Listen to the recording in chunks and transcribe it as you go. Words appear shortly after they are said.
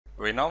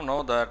We now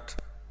know that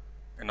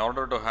in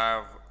order to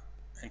have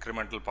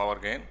incremental power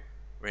gain,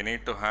 we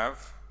need to have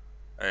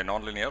a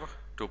nonlinear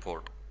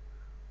two-port.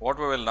 What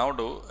we will now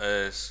do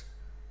is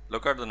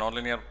look at the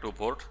nonlinear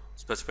two-port,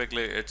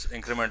 specifically its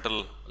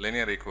incremental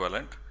linear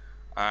equivalent,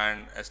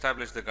 and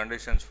establish the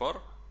conditions for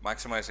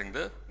maximizing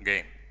the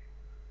gain.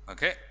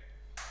 Okay.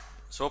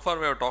 So far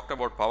we have talked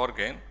about power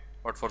gain,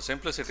 but for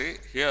simplicity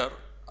here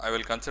I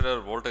will consider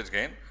voltage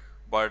gain,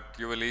 but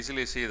you will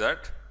easily see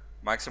that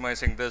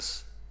maximizing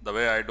this the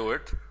way I do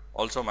it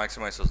also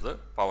maximizes the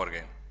power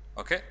gain.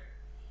 Okay.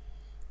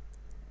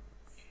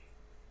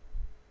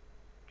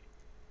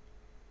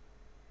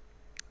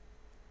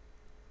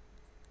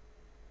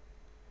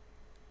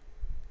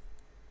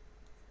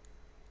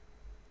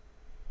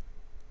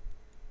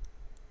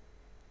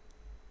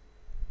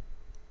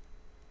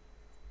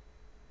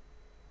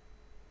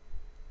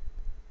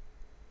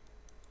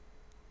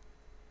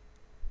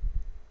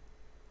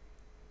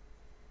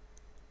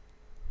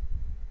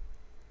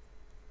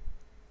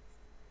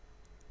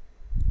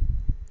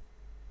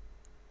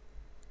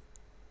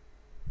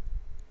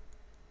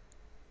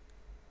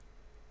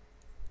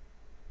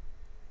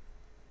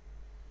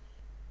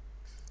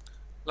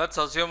 Let's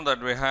assume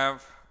that we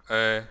have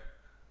a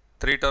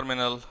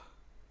 3-terminal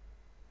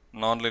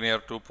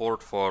nonlinear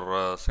two-port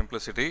for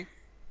simplicity.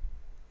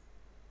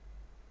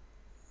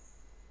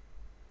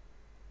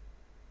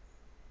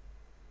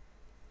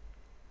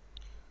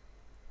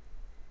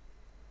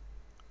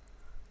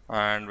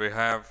 And we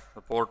have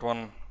the port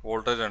 1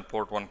 voltage and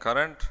port 1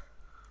 current,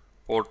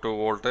 port 2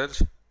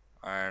 voltage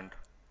and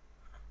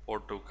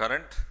port 2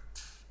 current.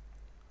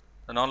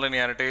 The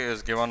nonlinearity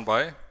is given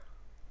by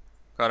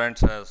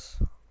currents as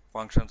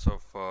functions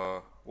of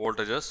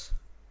voltages.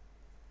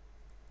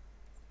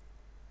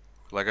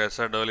 Like I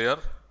said earlier,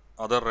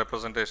 other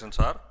representations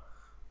are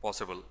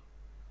possible.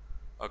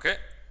 Okay.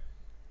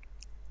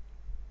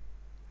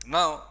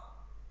 Now,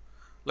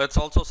 let's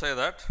also say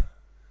that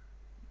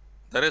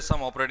there is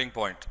some operating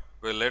point.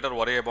 We will later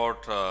worry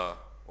about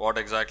what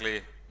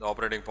exactly the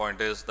operating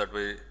point is that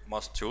we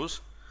must choose.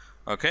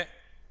 Okay.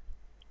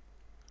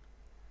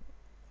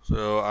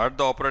 So, at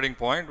the operating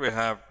point we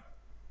have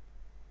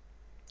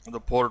the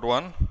port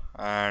 1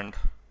 and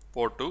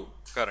port 2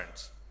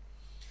 currents.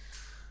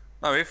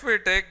 Now, if we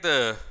take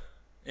the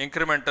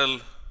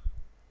incremental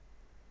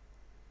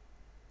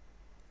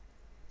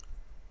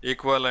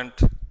equivalent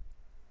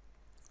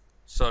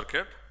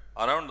circuit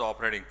around the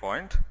operating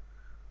point,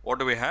 what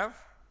do we have?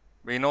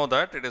 We know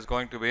that it is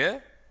going to be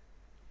a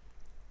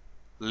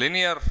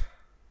linear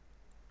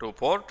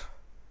two-port,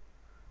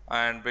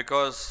 and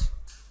because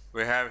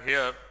we have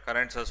here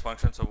currents as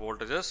functions of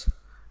voltages,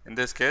 in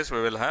this case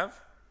we will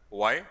have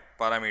Y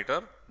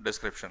parameter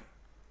description.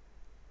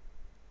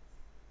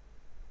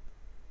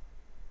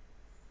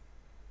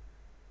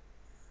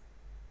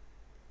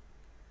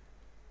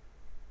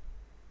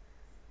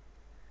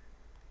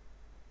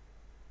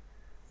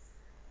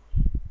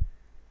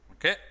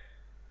 Okay.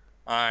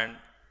 And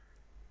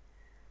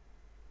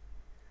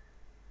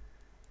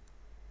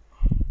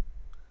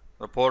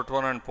the port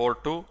 1 and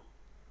port 2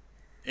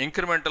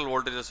 incremental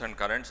voltages and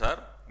currents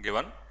are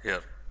given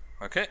here.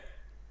 Okay.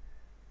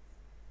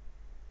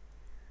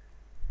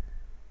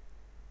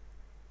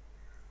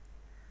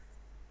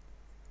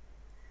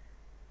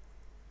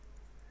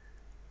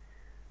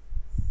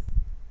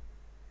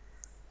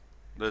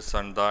 This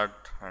and that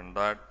and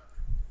that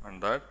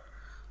and that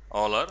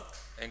all are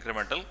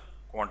incremental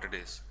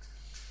quantities.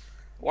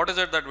 What is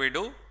it that we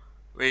do?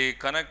 We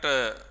connect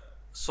a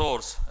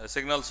source, a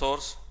signal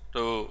source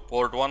to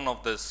port 1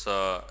 of this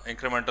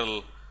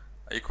incremental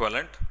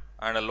equivalent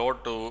and a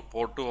load to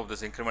port 2 of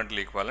this incremental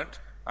equivalent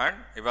and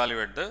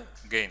evaluate the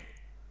gain.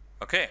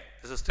 Okay.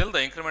 This is still the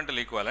incremental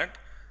equivalent.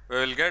 We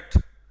will get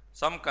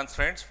some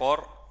constraints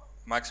for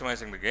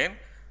maximizing the gain.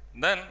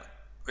 Then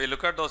we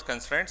look at those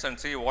constraints and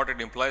see what it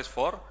implies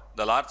for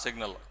the large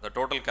signal, the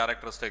total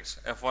characteristics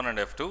F1 and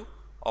F2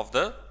 of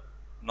the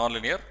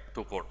nonlinear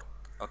two-port.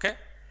 Okay.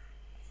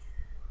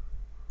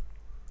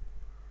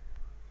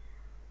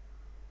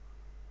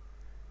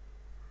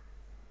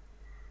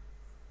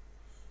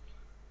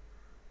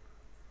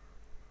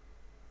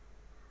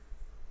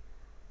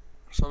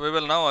 So, we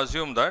will now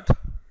assume that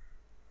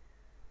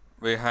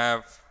we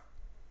have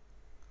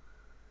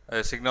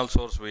a signal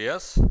source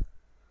Vs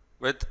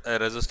with a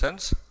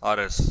resistance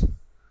Rs.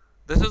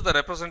 This is the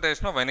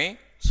representation of any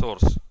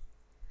source.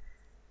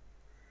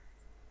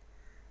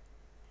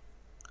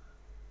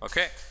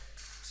 Okay.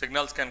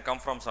 Signals can come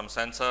from some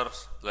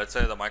sensors, let us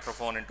say the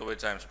microphone into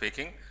which I am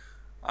speaking,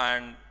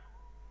 and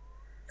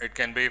it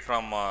can be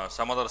from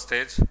some other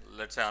stage,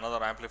 let us say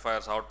another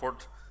amplifier's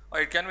output, or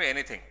it can be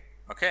anything.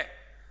 Okay.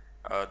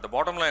 The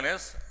bottom line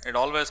is it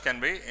always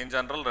can be in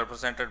general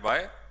represented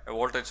by a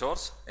voltage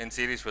source in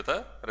series with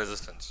a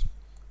resistance.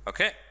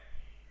 Okay.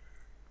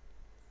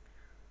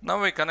 Now,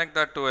 we connect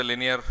that to a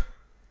linear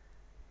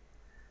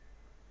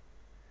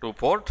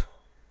two-port,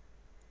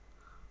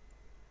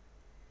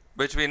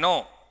 which we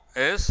know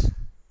is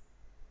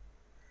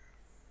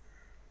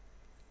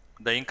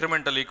the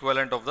incremental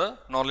equivalent of the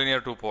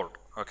nonlinear two-port.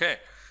 Okay.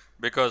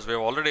 because we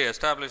have already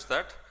established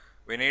that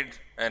we need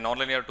a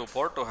nonlinear 2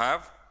 port to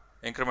have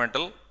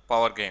incremental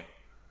power gain.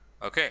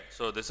 Okay.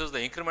 So, this is the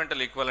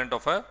incremental equivalent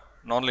of a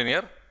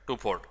nonlinear 2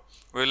 port.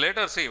 We will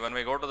later see when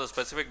we go to the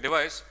specific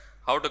device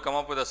how to come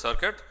up with a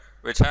circuit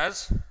which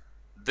has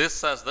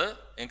this as the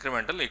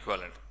incremental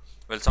equivalent.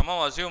 We will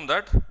somehow assume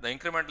that the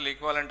incremental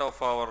equivalent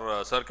of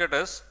our circuit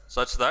is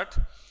such that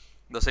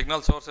the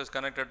signal source is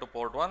connected to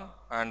port 1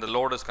 and the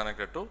load is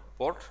connected to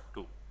port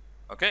 2.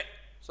 Okay.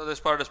 So, this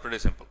part is pretty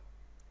simple.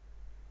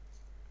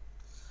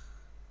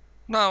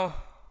 Now,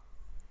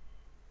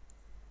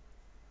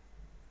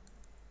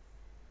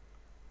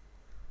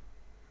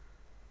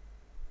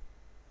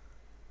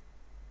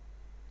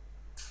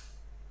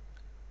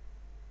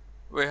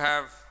 we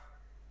have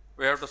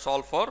to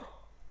solve for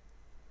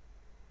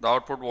the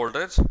output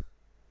voltage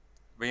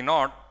V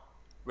naught,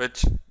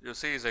 which you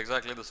see is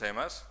exactly the same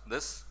as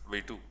this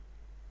V 2.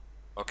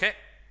 Okay.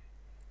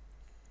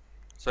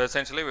 So,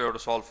 essentially we have to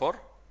solve for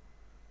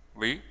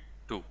V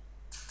 2.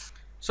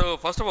 So,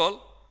 first of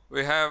all,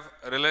 we have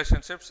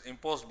relationships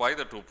imposed by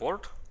the 2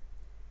 port.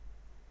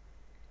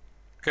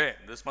 Okay.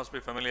 This must be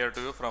familiar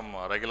to you from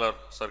regular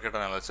circuit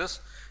analysis.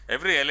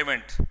 Every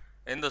element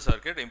in the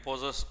circuit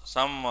imposes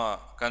some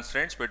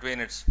constraints between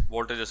its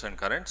voltages and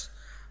currents,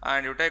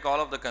 and you take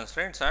all of the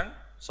constraints and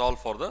solve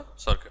for the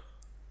circuit.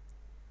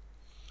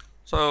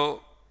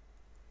 So,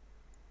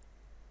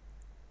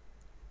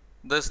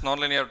 this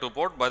nonlinear 2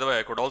 port, by the way,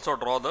 I could also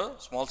draw the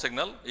small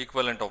signal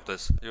equivalent of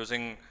this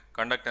using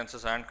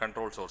conductances and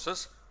control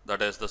sources,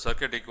 that is the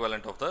circuit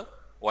equivalent of the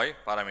Y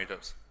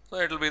parameters. So,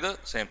 it will be the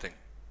same thing.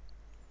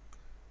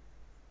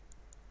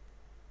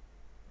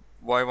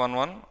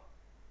 Y11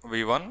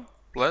 V1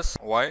 plus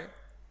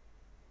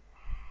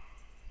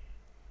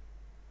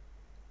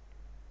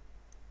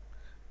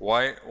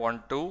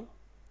Y12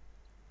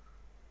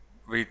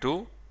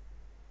 V2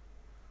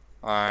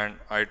 and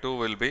I2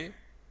 will be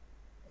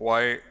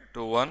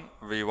Y21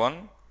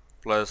 V1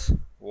 plus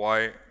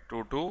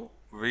Y22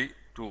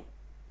 V2.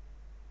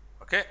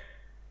 Okay.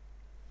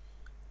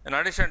 In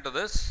addition to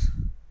this,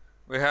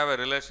 we have a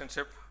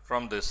relationship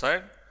from this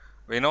side.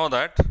 We know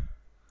that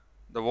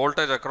the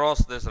voltage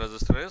across this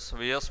resistor is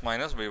Vs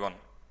minus V1.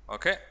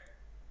 Okay.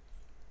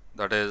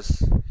 That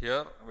is,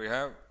 here we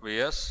have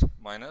Vs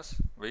minus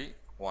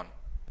V1.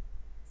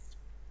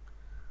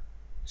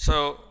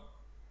 So,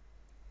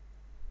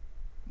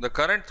 the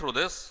current through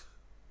this,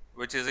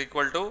 which is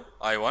equal to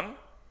I1,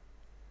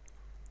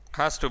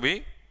 has to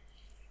be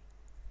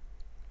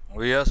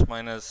Vs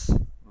minus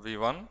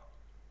V1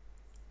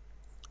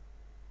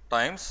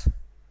 times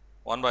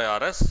 1 by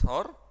Rs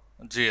or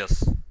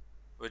Gs,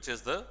 which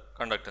is the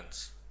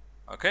conductance.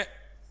 Okay.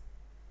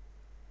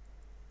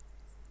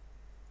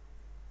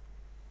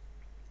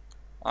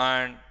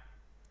 And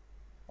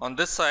on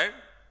this side,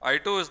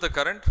 I2 is the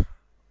current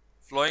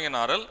flowing in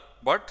RL,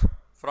 but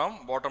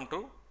from bottom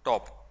to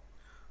top.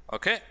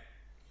 Okay.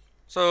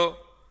 So,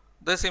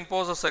 this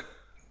imposes a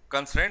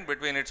constraint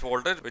between its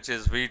voltage, which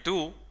is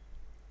V2,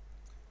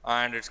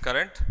 and its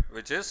current,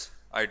 which is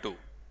I2.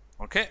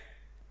 Okay.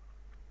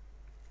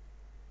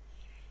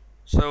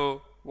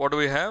 So, what do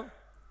we have?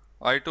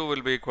 I2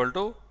 will be equal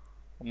to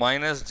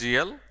minus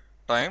GL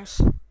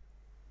times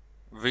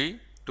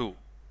V2.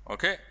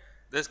 Okay.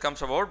 This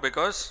comes about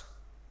because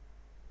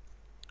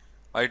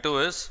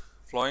I2 is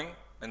flowing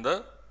in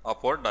the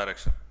upward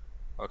direction.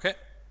 Okay.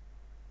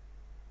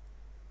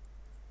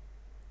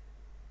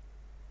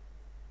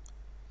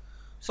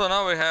 So,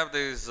 now we have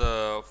these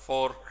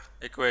 4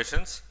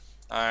 equations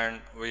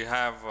and we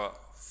have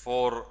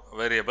 4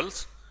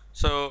 variables.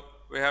 So,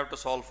 we have to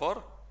solve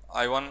for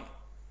I1,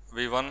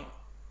 V1,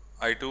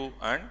 I2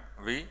 and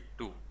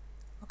V2.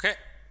 Okay.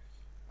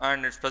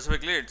 And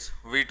specifically it is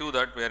V2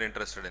 that we are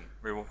interested in.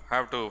 We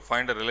have to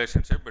find a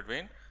relationship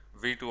between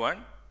V2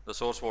 and the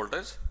source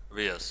voltage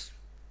Vs.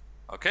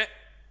 Okay.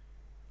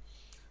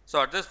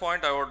 So, at this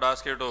point I would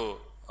ask you to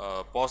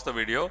pause the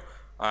video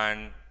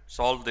and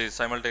solve these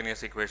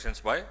simultaneous equations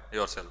by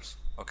yourselves.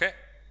 Okay.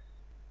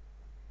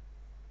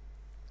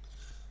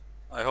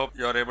 I hope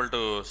you are able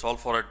to solve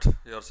for it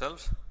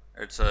yourselves.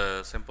 It is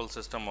a simple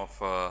system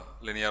of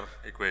linear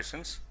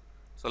equations.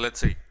 So, let us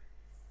see.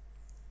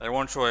 I will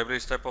not show every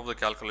step of the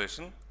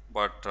calculation,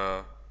 but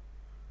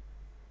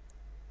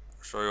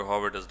show you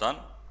how it is done.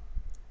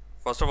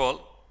 First of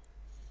all,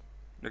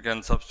 you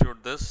can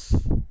substitute this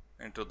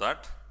into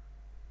that.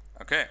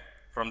 Okay.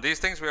 From these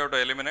things we have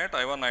to eliminate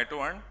I1,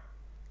 I2 and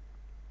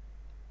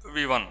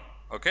V1.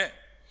 Okay.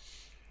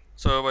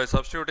 So, by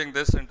substituting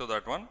this into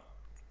that one,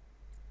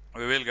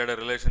 we will get a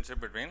relationship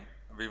between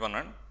V1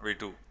 and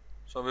V2.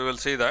 So, we will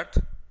see that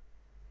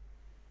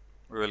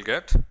we will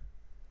get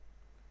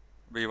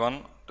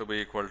V1 to be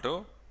equal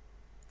to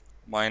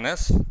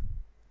minus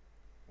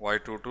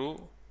Y22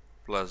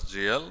 plus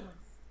GL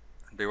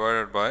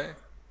divided by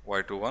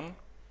Y21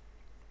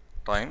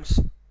 times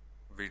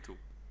V2.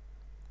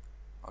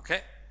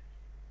 Okay.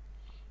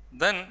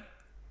 Then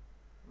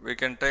we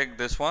can take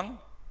this one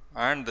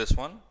and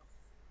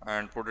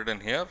put it in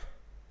here.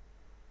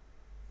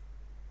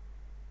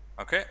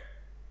 Okay.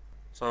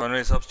 So, when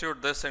we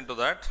substitute this into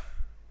that,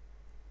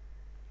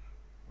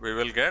 we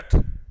will get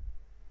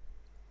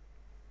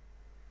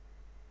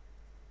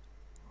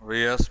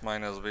Vs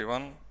minus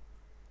V1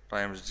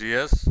 times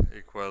Gs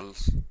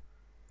equals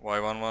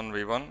Y11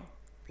 V1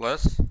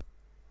 plus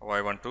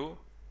Y12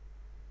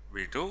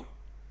 V2,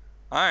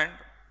 and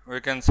we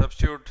can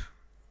substitute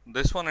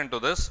this one into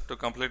this to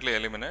completely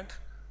eliminate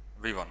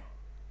V1.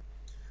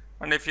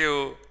 And if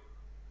you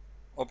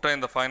obtain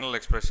the final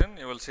expression,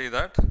 you will see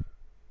that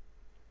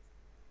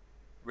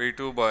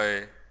V2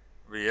 by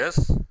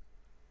Vs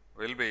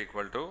will be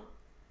equal to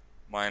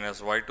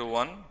minus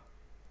Y21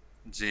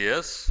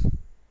 Gs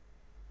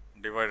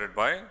divided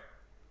by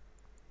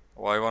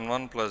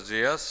Y11 plus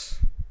Gs,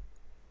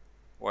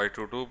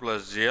 Y22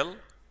 plus Gl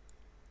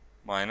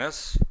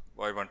minus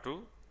Y12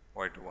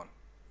 Y21.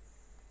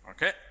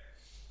 Okay.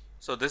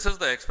 So, this is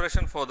the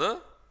expression for the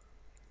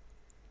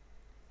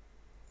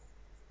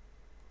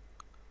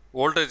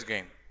voltage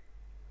gain,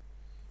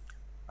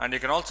 and you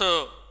can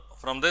also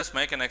from this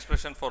make an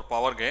expression for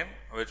power gain,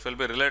 which will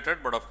be related,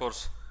 but of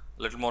course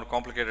a little more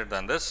complicated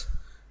than this.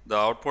 The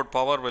output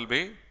power will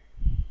be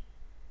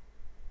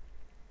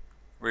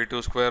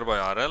V2 square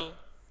by RL,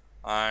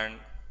 and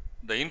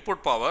the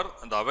input power,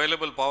 the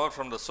available power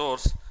from the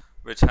source,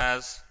 which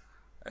has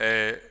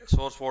a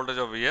source voltage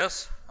of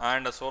Vs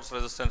and a source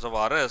resistance of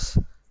Rs.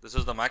 This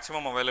is the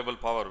maximum available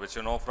power, which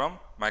you know from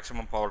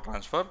maximum power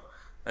transfer,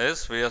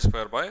 is Vs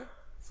square by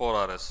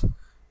 4 Rs.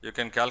 You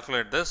can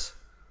calculate this.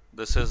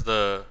 This is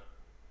the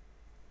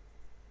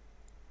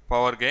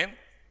power gain.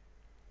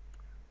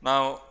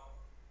 Now,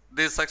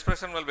 this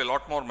expression will be a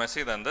lot more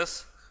messy than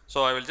this.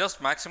 So, I will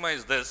just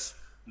maximize this,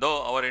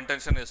 though our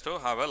intention is to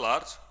have a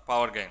large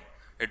power gain.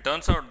 It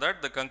turns out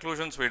that the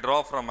conclusions we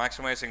draw from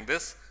maximizing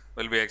this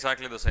will be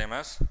exactly the same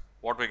as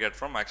what we get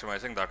from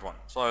maximizing that one.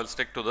 So, I will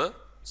stick to the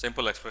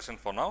simple expression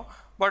for now,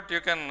 but you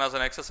can, as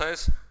an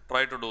exercise,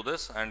 try to do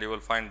this and you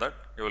will find that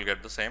you will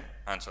get the same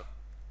answer.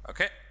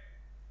 Okay.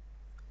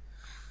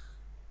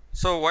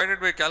 So, why did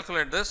we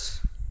calculate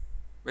this?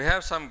 We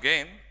have some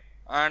gain,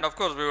 and of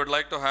course, we would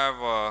like to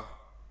have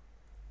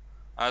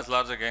as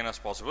large a gain as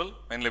possible,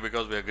 mainly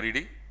because we are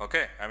greedy.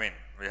 Okay. I mean,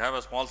 we have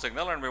a small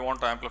signal and we want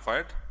to amplify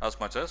it as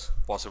much as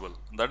possible.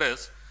 That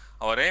is,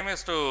 our aim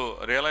is to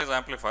realize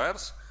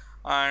amplifiers,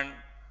 and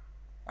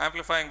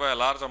amplifying by a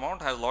large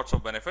amount has lots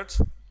of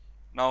benefits.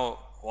 Now,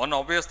 one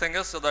obvious thing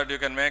is that you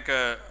can make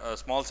a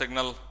small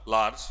signal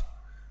large,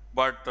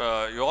 but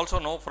you also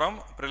know from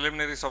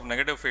preliminaries of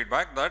negative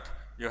feedback that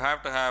you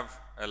have to have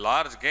a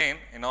large gain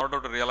in order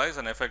to realize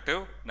an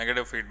effective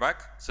negative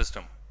feedback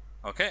system.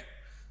 Okay.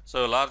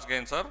 So, large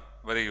gains are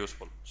very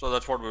useful. So,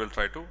 that is what we will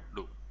try to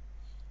do.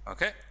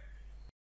 Okay.